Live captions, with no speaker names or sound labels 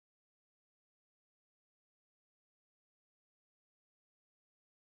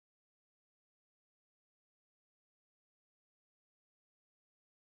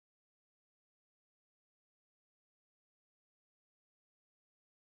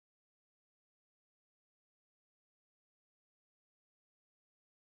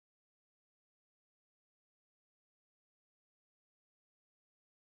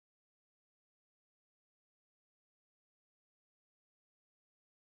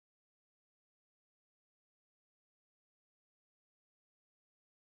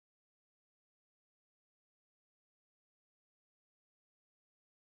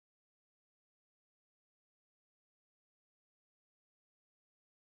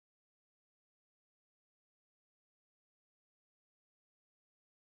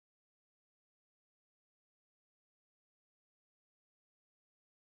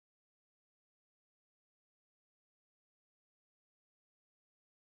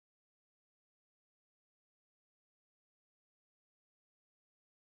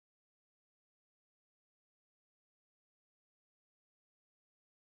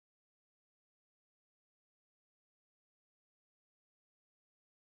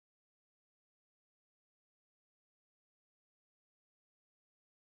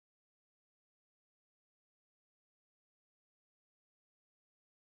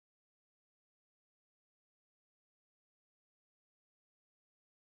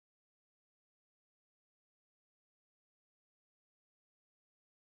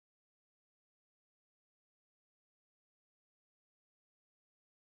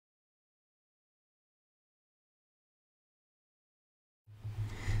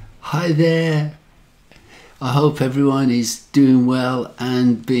Hi there. I hope everyone is doing well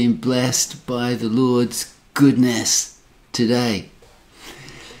and being blessed by the Lord's goodness today.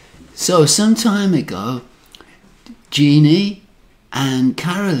 So some time ago, Jeannie and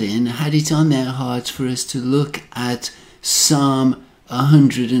Carolyn had it on their hearts for us to look at Psalm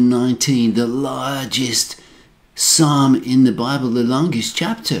 119, the largest psalm in the Bible, the longest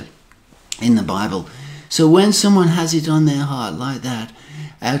chapter in the Bible. So when someone has it on their heart like that,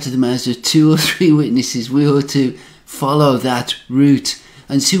 out of the mouths of 2 or 3 witnesses, we ought to follow that route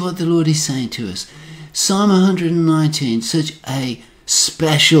and see what the Lord is saying to us. Psalm 119, such a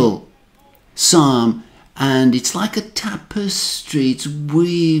special psalm, and it's like a tapestry. It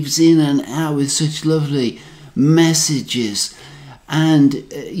weaves in and out with such lovely messages. And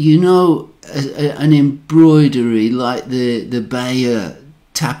an embroidery like the Bayer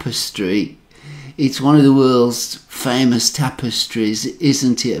tapestry. It's one of the world's famous tapestries,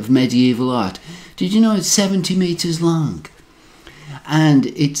 isn't it, of medieval art. Did you know it's 70 meters long? And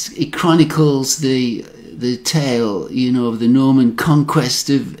it chronicles the tale, of the Norman conquest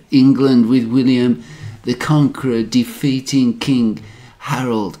of England with William the Conqueror defeating King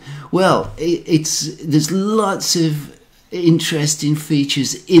Harold. Well, there's lots of interesting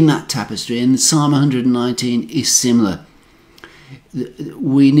features in that tapestry, and Psalm 119 is similar.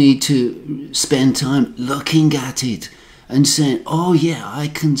 We need to spend time looking at it and saying, oh yeah, I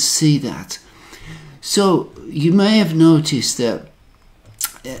can see that. So you may have noticed that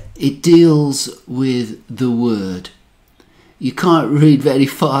it deals with the word. You can't read very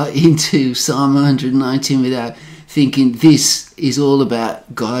far into Psalm 119 without thinking this is all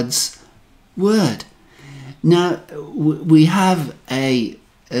about God's word. Now, we have a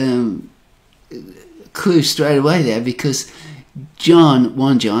clue straight away there, because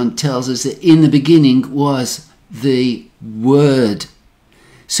 1 John tells us that in the beginning was the Word.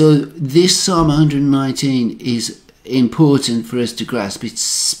 So this Psalm 119 is important for us to grasp. It's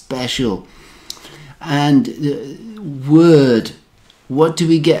special. And the word, what do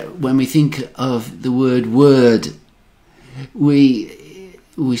we get when we think of the word?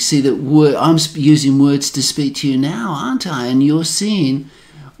 We see that word. I'm using words to speak to you now, aren't I? And you're seeing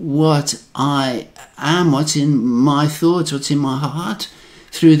what I am, what's in my thoughts, what's in my heart,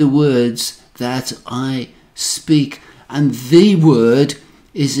 through the words that I speak. And the word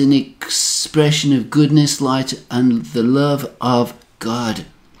is an expression of goodness, light, and the love of God.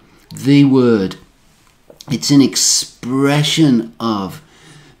 The word. It's an expression of.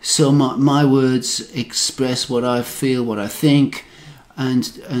 So my words express what I feel, what I think,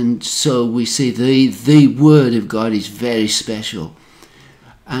 and so we see the word of God is very special.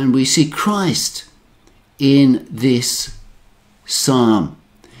 And we see Christ in this psalm.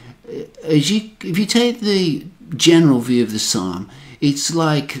 If you take the general view of the psalm, it's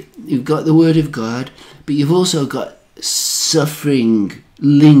like you've got the word of God, but you've also got suffering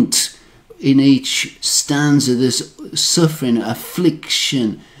linked in each stanza. There's suffering,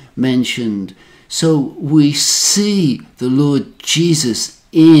 affliction mentioned. So we see the Lord Jesus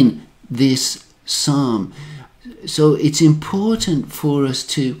in this psalm. So it's important for us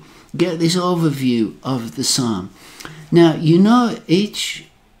to get this overview of the psalm. Now, each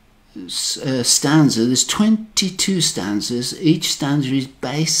stanza, there's 22 stanzas. Each stanza is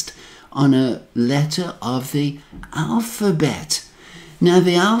based on a letter of the alphabet. Now,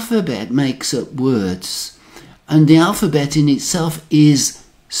 the alphabet makes up words, and the alphabet in itself is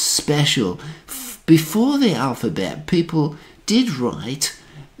special. Before the alphabet, people did write.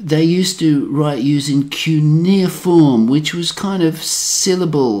 They used to write using cuneiform, which was kind of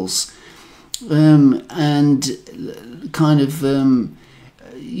syllables, and kind of,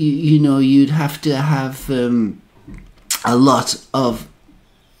 you'd have to have a lot of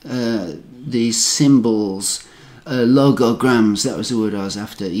these symbols, logograms, that was the word I was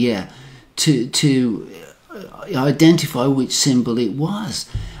after, to identify which symbol it was.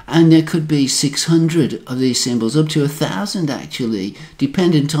 And there could be 600 of these symbols, up to 1,000 actually,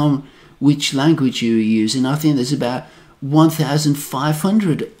 dependent on which language you were using. I think there's about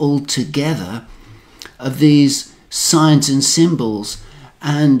 1,500 altogether of these signs and symbols.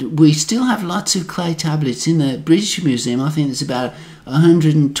 And we still have lots of clay tablets in the British Museum. I think there's about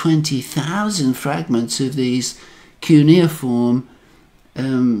 120,000 fragments of these cuneiform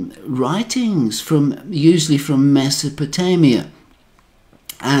writings, usually from Mesopotamia,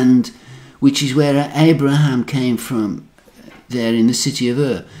 and which is where Abraham came from, there in the city of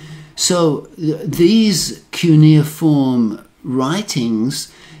Ur. So these cuneiform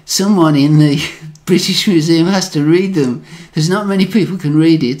writings, someone in the British Museum has to read them. There's not many people can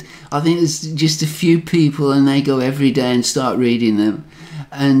read it. I think there's just a few people, and they go every day and start reading them.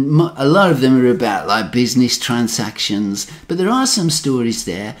 And a lot of them are about like business transactions, but there are some stories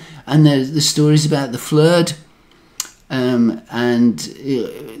there, and there's the stories about the flood, and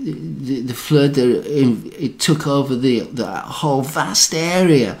the flood that it took over the whole vast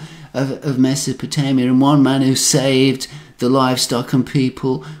area of Mesopotamia, and one man who saved the livestock and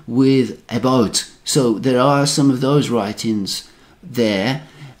people with a boat. So there are some of those writings there,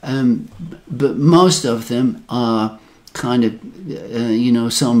 but most of them are kind of,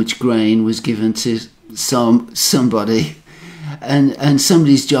 so much grain was given to somebody, and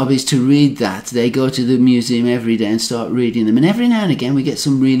somebody's job is to read that. They go to the museum every day and start reading them, and every now and again we get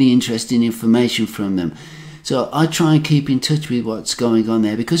some really interesting information from them. So I try and keep in touch with what's going on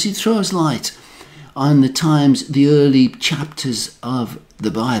there, because it throws light on the early chapters of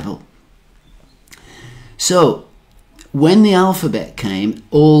the Bible. So when the alphabet came,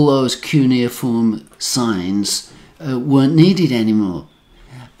 all those cuneiform signs weren't needed anymore.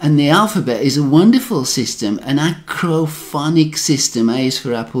 And the alphabet is a wonderful system, an acrophonic system. A is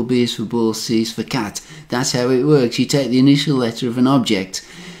for apple, B is for ball, C is for cat. That's how it works. You take the initial letter of an object,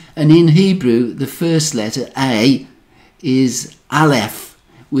 and in Hebrew, the first letter, A, is Aleph,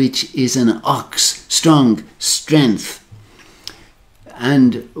 which is an ox, strong, strength.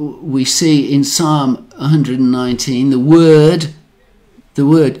 And we see in Psalm 119 the word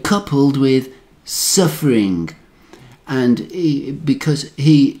coupled with suffering. And because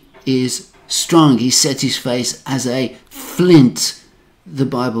he is strong, he set his face as a flint, the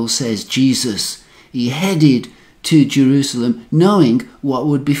Bible says. Jesus, he headed to Jerusalem knowing what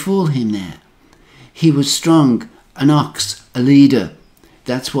would befall him there. He was strong, an ox, a leader.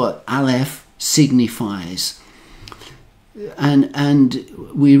 That's what Aleph signifies. And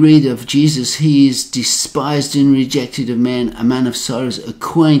we read of Jesus, he is despised and rejected of men, a man of sorrows,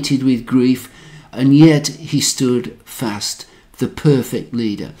 acquainted with grief, and yet he stood fast, the perfect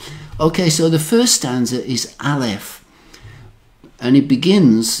leader. Okay, so the first stanza is Aleph, and it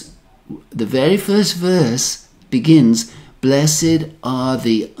begins, the very first verse begins, blessed are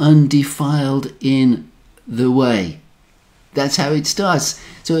the undefiled in the way. That's how it starts.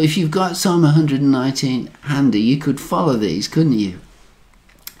 So if you've got Psalm 119 handy, you could follow these, couldn't you?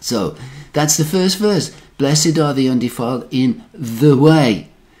 So that's the first verse. Blessed are the undefiled in the way.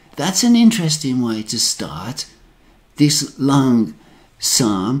 That's an interesting way to start this long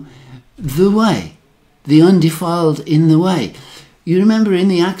psalm. The way. The undefiled in the way. You remember in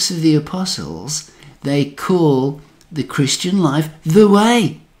the Acts of the Apostles, they call the Christian life the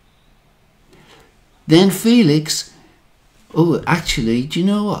way. Then Felix... Oh, actually, do you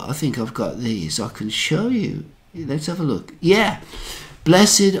know what? I think I've got these. I can show you. Let's have a look. Yeah.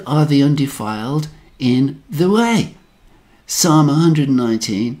 Blessed are the undefiled in the way. Psalm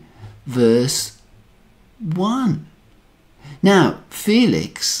 119, verse 1. Now,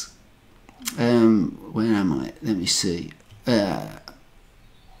 Felix, where am I? Let me see.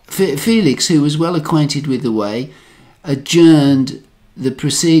 Felix, who was well acquainted with the way, adjourned the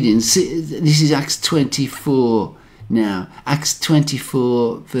proceedings. This is Acts 24. Now, Acts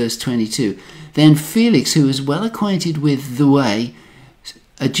 24, verse 22. Then Felix, who was well acquainted with the way,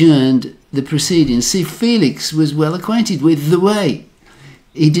 adjourned the proceedings. See, Felix was well acquainted with the way.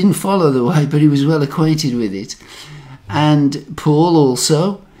 He didn't follow the way, but he was well acquainted with it. And Paul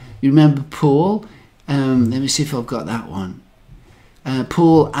also. You remember Paul? Let me see if I've got that one.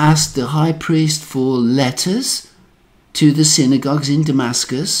 Paul asked the high priest for letters to the synagogues in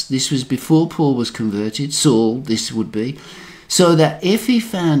Damascus. This was before Paul was converted, Saul this would be, so that if he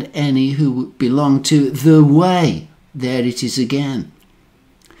found any who belonged to the way, there it is again,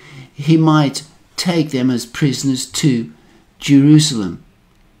 he might take them as prisoners to Jerusalem.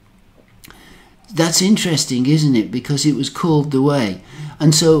 That's interesting, isn't it? Because it was called the way.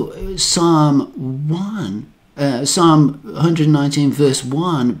 And so Psalm 119 verse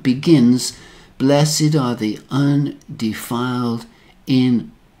 1 begins, blessed are the undefiled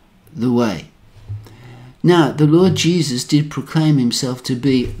in the way. Now, the Lord Jesus did proclaim himself to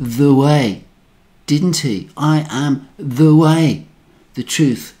be the way, didn't he? I am the way, the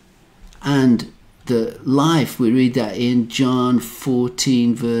truth, and the life. We read that in John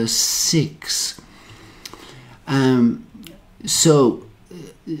 14, verse 6. So,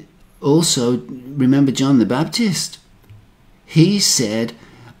 also, remember John the Baptist. He said,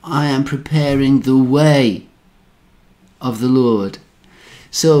 I am preparing the way of the Lord.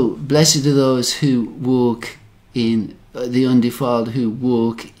 So, blessed are those who walk in, the undefiled who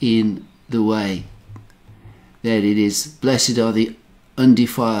walk in the way. There it is. Blessed are the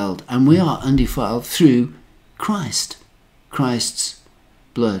undefiled. And we are undefiled through Christ. Christ's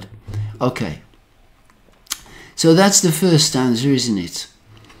blood. Okay. So that's the first stanza, isn't it?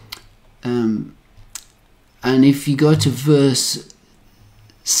 And if you go to verse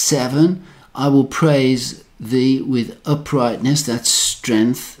 7, I will praise thee with uprightness, that's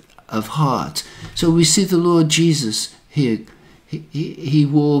strength of heart. So we see the Lord Jesus here. He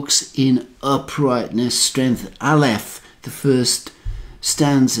walks in uprightness, strength. Aleph, the first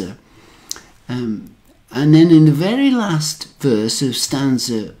stanza. And then in the very last verse of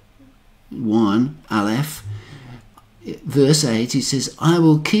stanza 1, Aleph, verse 8, it says, I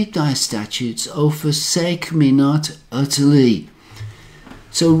will keep thy statutes, O forsake me not utterly.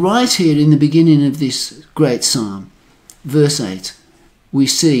 So right here in the beginning of this great psalm, verse 8, we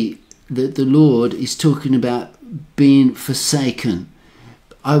see that the Lord is talking about being forsaken.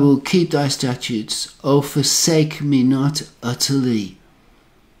 I will keep thy statutes, O forsake me not utterly.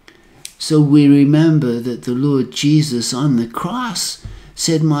 So we remember that the Lord Jesus on the cross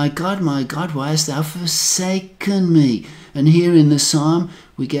said, my God, why hast thou forsaken me? And here in the psalm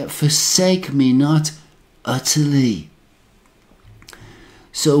we get forsake me not utterly.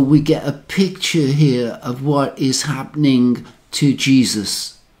 So we get a picture here of what is happening to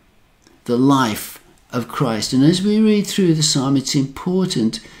Jesus, the life of Christ. And as we read through the psalm, it's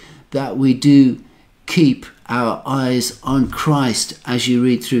important that we do keep our eyes on Christ as you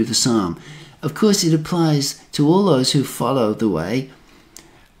read through the psalm. Of course, it applies to all those who follow the way,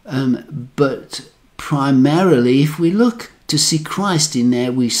 but primarily, if we look to see Christ in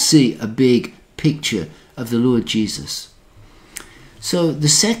there, we see a big picture of the Lord Jesus. So the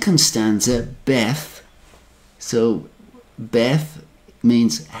second stanza, Beth. So Beth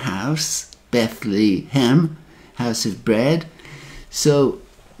means house, Bethlehem, house of bread. So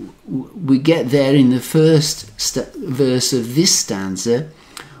we get there in the first verse of this stanza,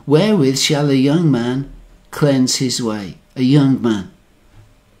 wherewith shall a young man cleanse his way? A young man.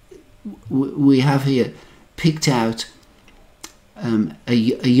 We have here picked out a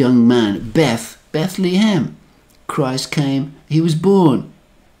young man, Bethlehem. Christ came, he was born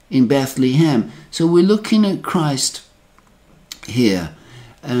in Bethlehem. So we're looking at Christ here,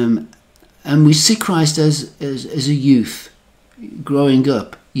 and we see Christ as a youth, growing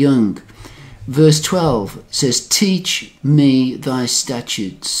up, young. Verse 12 says, teach me thy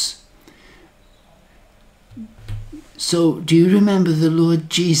statutes. So do you remember the Lord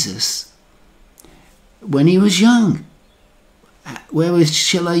Jesus when he was young? Wherewith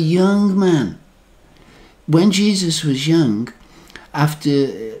shall a young man? When Jesus was young,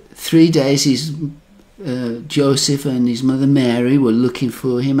 after 3 days, Joseph and his mother Mary were looking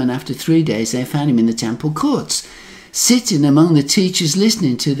for him, and after 3 days they found him in the temple courts, sitting among the teachers,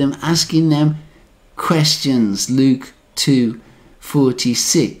 listening to them, asking them questions. Luke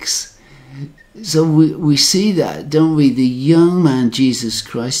 2:46. So we see that, don't we? The young man, Jesus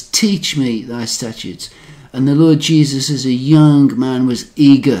Christ, teach me thy statutes. And the Lord Jesus, as a young man, was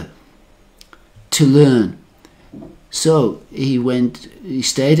eager to learn. So he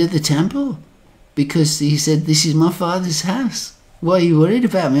stayed at the temple because he said, this is my Father's house. Why are you worried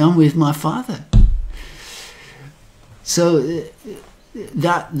about me? I'm with my Father. So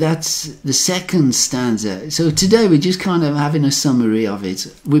that's the second stanza. So today we're just kind of having a summary of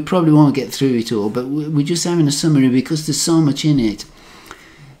it. We probably won't get through it all, but we're just having a summary because there's so much in it.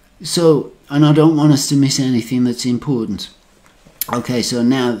 So, and I don't want us to miss anything that's important. Okay, so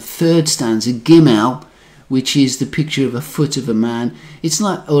now third stanza, Gimel, which is the picture of a foot of a man. It's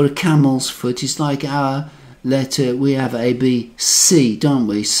like, or a camel's foot. It's like our letter. We have A, B, C, don't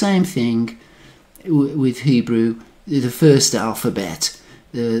we? Same thing with Hebrew. The first alphabet,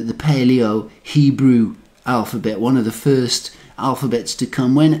 the Paleo-Hebrew alphabet, one of the first alphabets to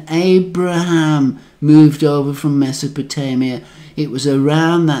come. When Abraham moved over from Mesopotamia, it was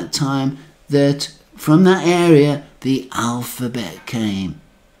around that time that from that area the alphabet came.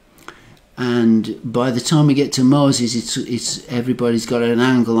 And by the time we get to Moses, it's everybody's got an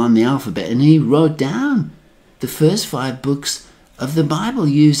angle on the alphabet, and he wrote down the first 5 books of the Bible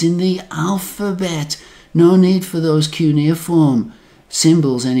using the alphabet. No need for those cuneiform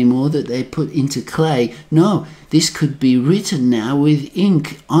symbols anymore that they put into clay. No, this could be written now with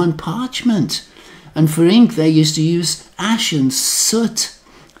ink on parchment. And for ink, they used to use ash and soot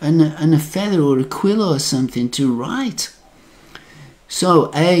and a feather or a quill or something to write. So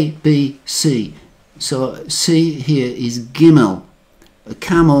A, B, C. So C here is Gimel, a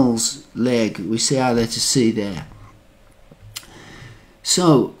camel's leg. We see our letter C there.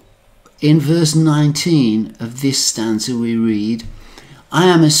 So in verse 19 of this stanza we read, I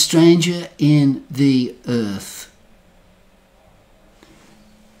am a stranger in the earth.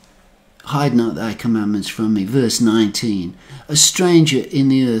 Hide not thy commandments from me. Verse 19, a stranger in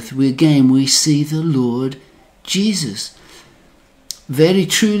the earth. We see the Lord Jesus. Very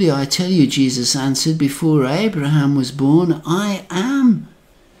truly I tell you, Jesus answered, before Abraham was born, I am.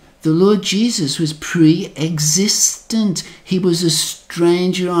 The Lord Jesus was pre-existent. He was a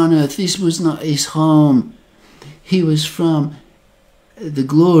stranger on earth. This was not his home. He was from the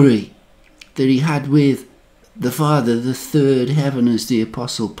glory that he had with the Father, the third heaven, as the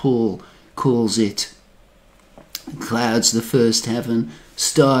Apostle Paul calls it. Clouds, the first heaven,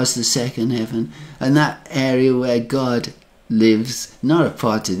 stars, the second heaven, and that area where God lives, not a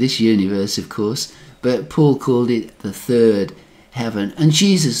part of this universe, of course, but Paul called it the third heaven. And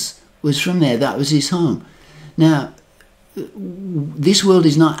Jesus was from there. That was his home. Now, this world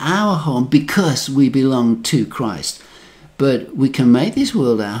is not our home because we belong to Christ. But we can make this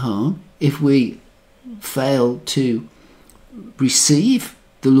world our home if we fail to receive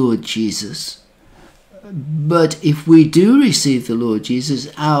the Lord Jesus. But if we do receive the Lord Jesus,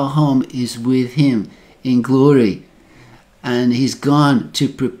 our home is with him in glory. And he's gone to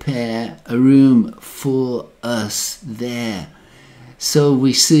prepare a room for us there. So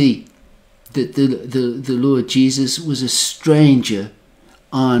we see that the Lord Jesus was a stranger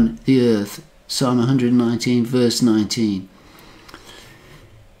on the earth. Psalm 119, verse 19.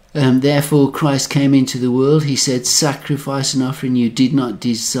 Therefore Christ came into the world. He said, sacrifice and offering you did not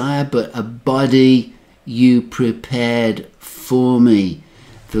desire, but a body you prepared for me.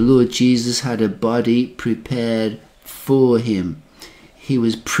 The Lord Jesus had a body prepared for him. He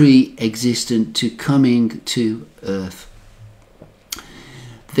was pre-existent to coming to earth.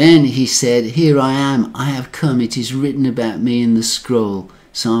 Then he said, here I am, I have come, it is written about me in the scroll.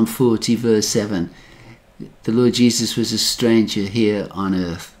 Psalm 40, verse 7. The Lord Jesus was a stranger here on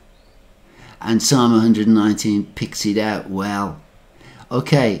earth. And Psalm 119 picks it out well.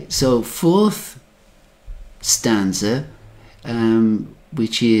 Okay, so fourth stanza,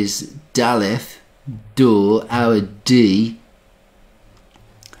 which is Daleth, door, our D,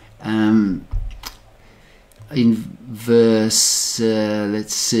 in verse,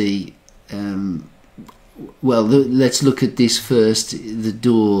 let's see, let's look at this first, the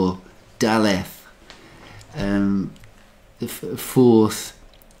door, Daleth, the fourth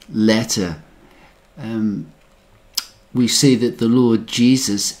letter. We see that the Lord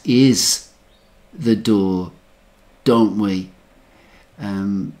Jesus is the door, don't we?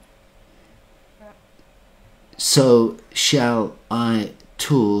 So shall I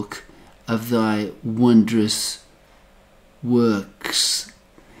talk of thy wondrous works,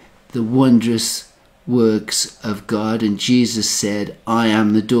 the wondrous works of God. And Jesus said, I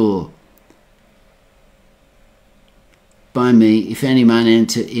am the door. By me, if any man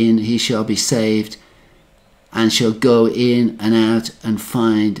enter in, he shall be saved, and shall go in and out and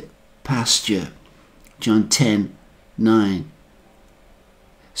find pasture. John 10, 9.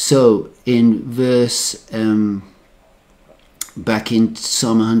 So in verse, back in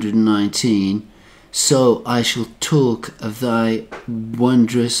Psalm 119, so I shall talk of thy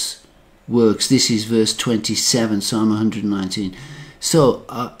wondrous works. This is verse 27, Psalm 119. So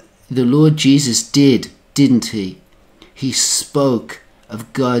the Lord Jesus didn't he? He spoke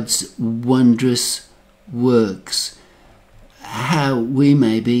of God's wondrous works, how we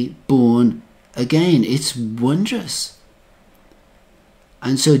may be born again. It's wondrous.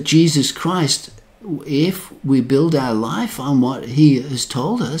 And so Jesus Christ, if we build our life on what he has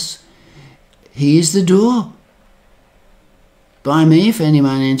told us, he is the door. By me, if any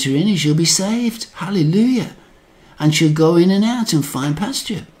man enter in, he shall be saved. Hallelujah. And shall go in and out and find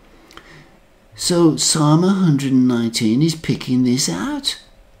pasture. So Psalm 119 is picking this out.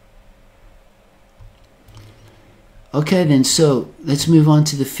 Okay then, so let's move on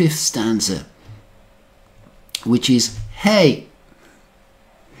to the fifth stanza, which is, hey.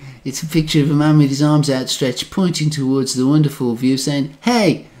 It's a picture of a man with his arms outstretched, pointing towards the wonderful view, saying,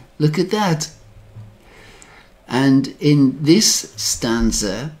 hey, look at that. And in this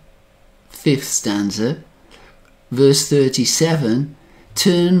stanza, fifth stanza, verse 37,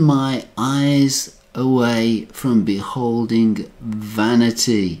 turn my eyes away from beholding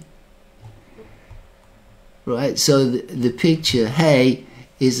vanity. Right, so the picture, hey,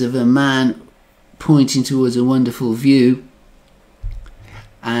 is of a man pointing towards a wonderful view,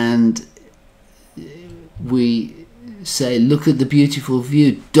 and we say, look at the beautiful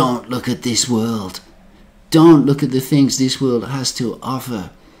view. Don't look at this world. Don't look at the things this world has to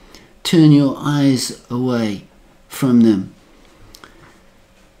offer. Turn your eyes away from them.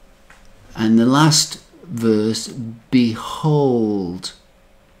 And the last verse, behold,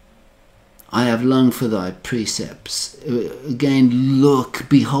 I have longed for thy precepts. Again, look,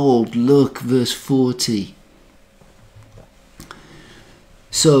 behold, look, verse 40.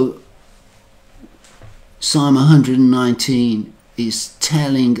 So Psalm 119 is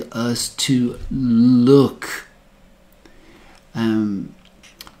telling us to look.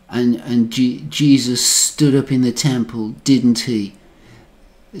 Jesus stood up in the temple, didn't he?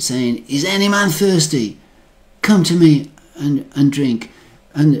 Saying, "Is any man thirsty? Come to me and drink."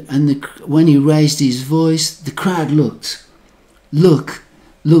 When he raised his voice, the crowd looked. Look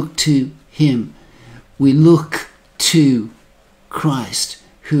to him. We look to Christ,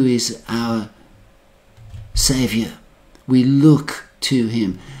 who is our Saviour. We look to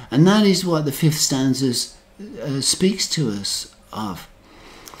him. And that is what the 5th stanza speaks to us of.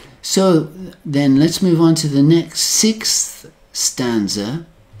 So then let's move on to the next 6th stanza.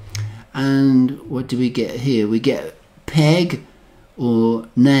 And what do we get here? We get peg or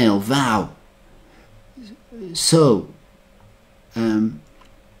nail, vow. So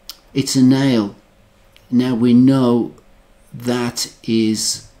it's a nail. Now we know that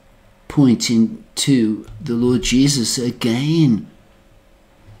is pointing to the Lord Jesus again.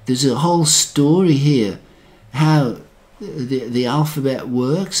 There's a whole story here, how the alphabet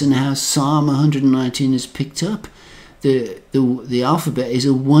works and how Psalm 119 is picked up. The alphabet is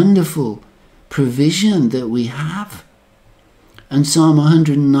a wonderful provision that we have. And Psalm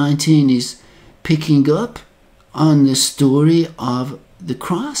 119 is picking up on the story of the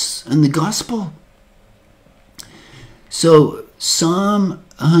cross and the gospel. So Psalm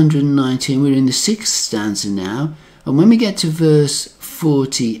 119, we're in the 6th stanza now, and when we get to verse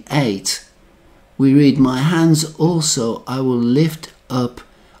 48, we read, "My hands also I will lift up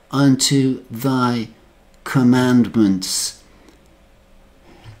unto thy commandments."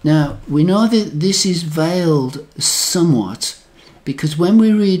 Now, we know that this is veiled somewhat, because when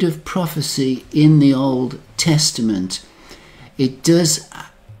we read of prophecy in the Old Testament, it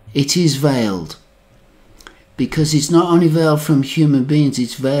is veiled. Because it's not only veiled from human beings,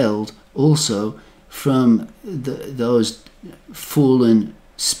 it's veiled also from those fallen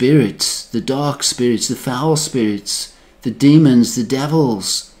spirits, the dark spirits, the foul spirits, the demons, the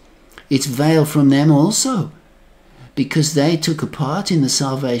devils. It's veiled from them also, because they took a part in the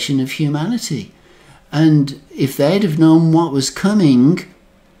salvation of humanity. And if they'd have known what was coming,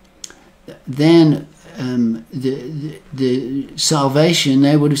 then the salvation,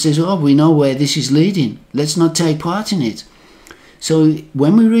 they would have said, "Oh, we know where this is leading. Let's not take part in it." So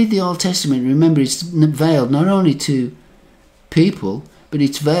when we read the Old Testament, remember it's veiled not only to people, but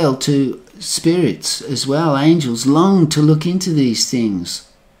it's veiled to spirits as well. Angels long to look into these things.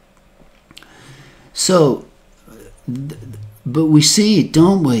 So, but we see it,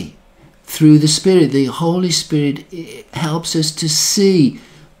 don't we? Through the Spirit. The Holy Spirit helps us to see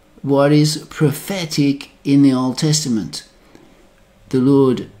what is prophetic in the Old Testament. The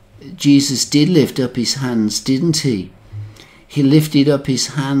Lord Jesus did lift up his hands, didn't he? He lifted up his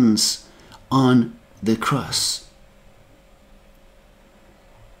hands on the cross.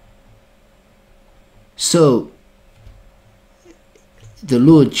 So, the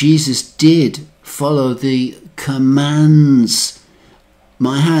Lord Jesus did follow the commands.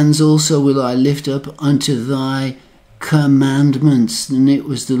 "My hands also will I lift up unto thy commandments." And it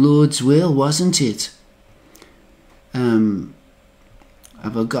was the Lord's will, wasn't it?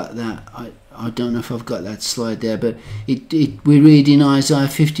 Have I got that? I don't know if I've got that slide there, but we read in Isaiah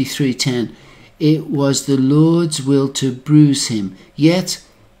 53:10, "It was the Lord's will to bruise him, yet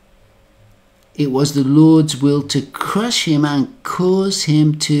it was the Lord's will to crush him and cause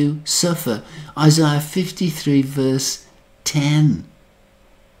him to suffer." Isaiah 53 verse 10.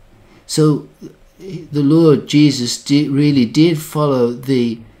 So the Lord Jesus really did follow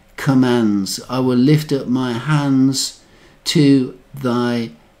the commands. "I will lift up my hands to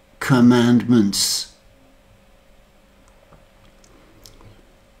thy commandments."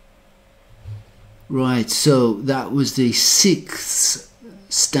 Right, so that was the 6th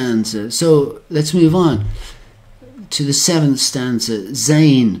stanza. So let's move on to the 7th stanza,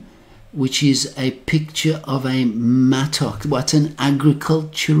 Zain, which is a picture of a mattock. What an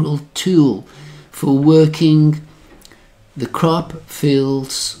agricultural tool for working the crop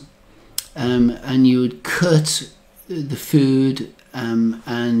fields, and you would cut the food,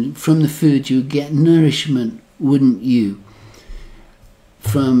 and from the food you would get nourishment, wouldn't you,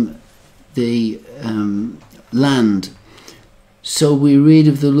 from the land. So we read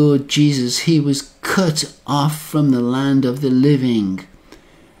of the Lord Jesus, he was cut off from the land of the living.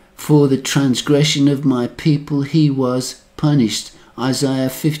 For the transgression of my people he was punished. Isaiah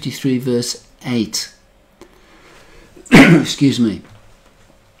 53 verse 8. Excuse me.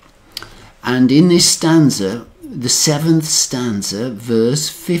 And in this stanza, the 7th stanza, verse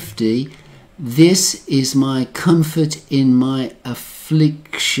 50, "This is my comfort in my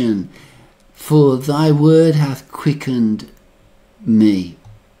affliction, for thy word hath quickened me.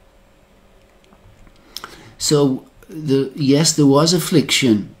 So, yes, there was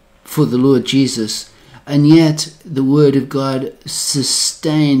affliction for the Lord Jesus, and yet the word of God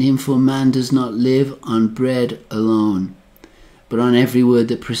sustained him, for man does not live on bread alone, but on every word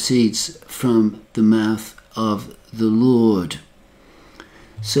that proceeds from the mouth of the Lord.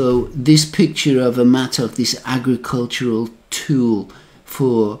 So this picture of a mattock, this agricultural tool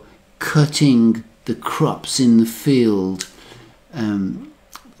for cutting the crops in the field,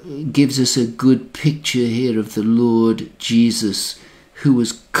 gives us a good picture here of the Lord Jesus, who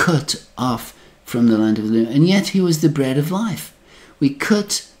was cut off from the land of the living, and yet he was the bread of life. We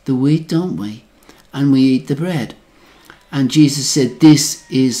cut the wheat, don't we? And we eat the bread. And Jesus said, "This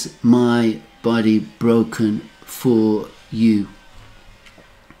is my body broken for you."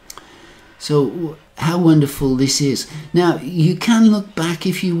 So how wonderful this is. Now, you can look back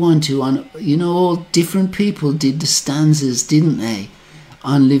if you want to on, all different people did the stanzas, didn't they,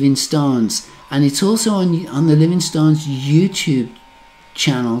 on Living Stones. And it's also on the Living Stones YouTube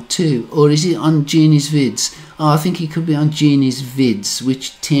channel too. Or is it on Jeannie's Vids? Oh, I think it could be on Jeannie's Vids,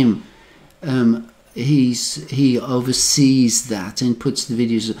 which Tim, he oversees that and puts the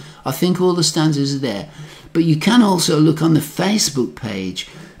videos. I think all the stanzas are there. But you can also look on the Facebook page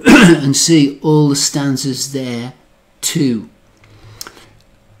and see all the stanzas there too.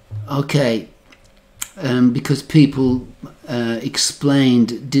 Okay, because people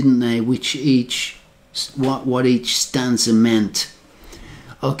explained, didn't they, what each stanza meant.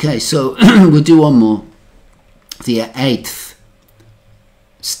 Okay, so we'll do one more. The 8th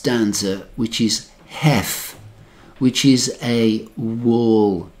stanza, which is Heth, which is a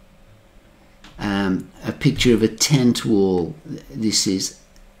wall, a picture of a tent wall. This is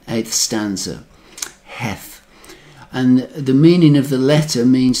 8th stanza, Heth. And the meaning of the letter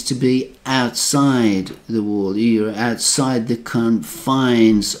means to be outside the wall. You're outside the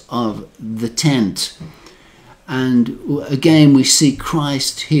confines of the tent. And again, we see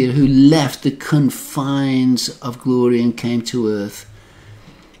Christ here, who left the confines of glory and came to earth.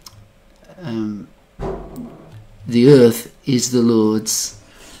 The earth is the Lord's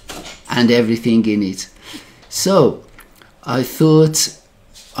and everything in it. So I thought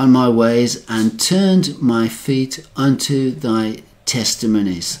on my ways and turned my feet unto thy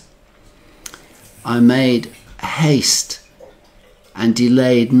testimonies. I made haste and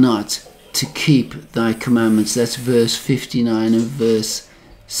delayed not to keep thy commandments. That's verse 59 and verse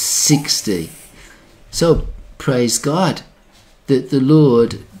 60. So praise God that the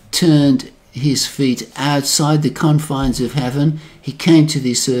Lord turned his feet outside the confines of heaven. He came to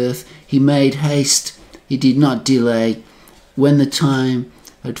this earth. He made haste. He did not delay. When the time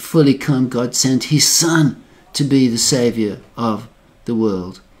had fully come, God sent his Son to be the Saviour of the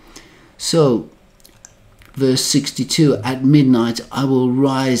world. So, verse 62, at midnight I will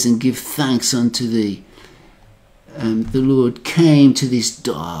rise and give thanks unto thee. The Lord came to this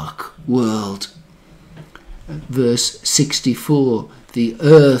dark world. Verse 64, the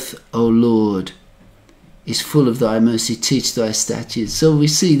earth, O Lord, is full of thy mercy, teach thy statutes. So we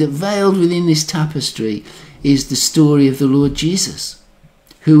see that veiled within this tapestry is the story of the Lord Jesus,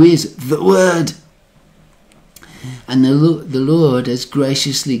 who is the Word. And the Lord has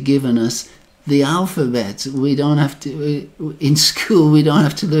graciously given us the alphabet. We don't have to, in school, we don't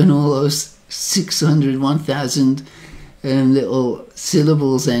have to learn all those 600, 1,000 little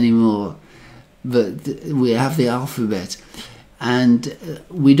syllables anymore. But we have the alphabet. And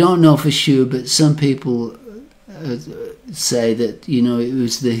we don't know for sure, but some people say that, it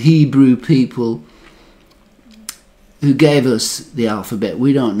was the Hebrew people who gave us the alphabet.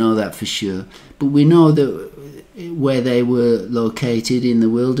 We don't know that for sure. But we know that where they were located in the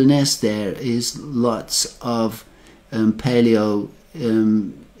wilderness, there is lots of Paleo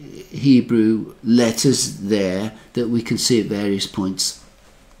Hebrew letters there that we can see at various points.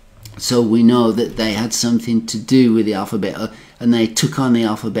 So we know that they had something to do with the alphabet, and they took on the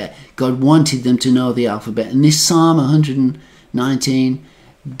alphabet. God wanted them to know the alphabet. And this Psalm 119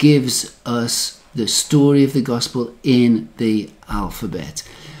 gives us the story of the gospel in the alphabet.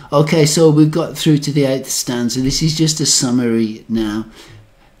 Okay, so we've got through to the 8th stanza. This is just a summary now.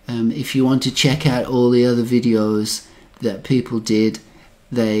 If you want to check out all the other videos that people did,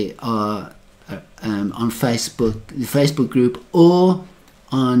 they are on Facebook, the Facebook group, or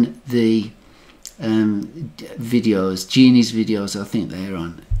on the videos, Jeannie's videos, I think they're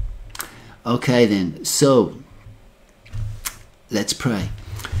on. Okay then, so let's pray.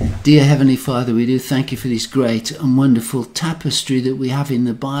 Dear Heavenly Father, we do thank you for this great and wonderful tapestry that we have in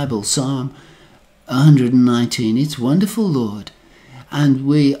the Bible, Psalm 119. It's wonderful, Lord, and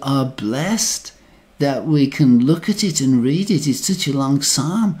we are blessed that we can look at it and read it. It's such a long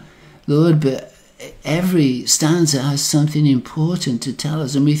psalm, Lord, but every stanza has something important to tell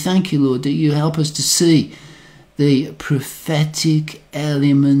us. And we thank you, Lord, that you help us to see the prophetic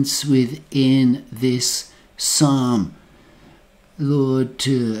elements within this psalm. Lord,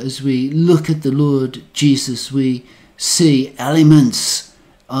 as we look at the Lord Jesus, we see elements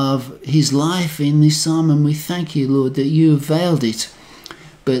of his life in this psalm, and we thank you, Lord, that you have veiled it.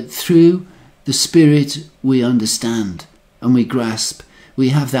 But through the Spirit we understand and we grasp. We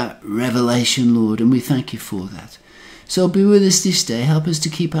have that revelation, Lord, and we thank you for that. So be with us this day. Help us to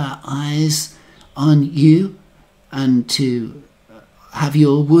keep our eyes on you and to have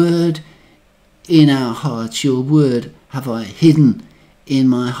your word in our hearts. Your word have I hidden in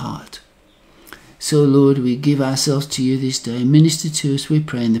my heart. So, Lord, we give ourselves to you this day. Minister to us, we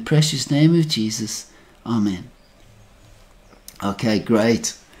pray, in the precious name of Jesus. Amen. Okay,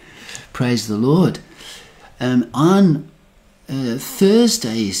 great. Praise the Lord. On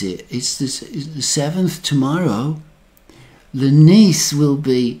Thursday, is it? It's the 7th tomorrow. Lenice will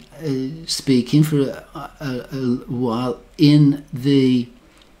be speaking for a while in the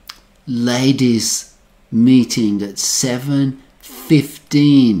ladies' meeting at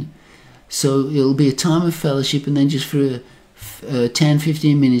 7:15. So it'll be a time of fellowship, and then just for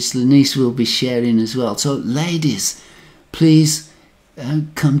 10-15 minutes, Lenice will be sharing as well. So ladies, please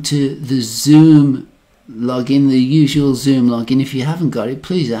come to the Zoom login, the usual Zoom login. If you haven't got it,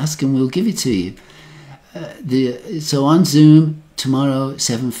 please ask and we'll give it to you. So on Zoom tomorrow,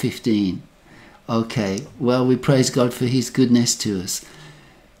 7:15. Okay, well, we praise God for his goodness to us.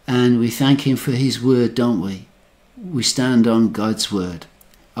 And we thank him for his word, don't we? We stand on God's word.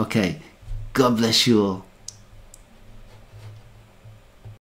 Okay, God bless you all.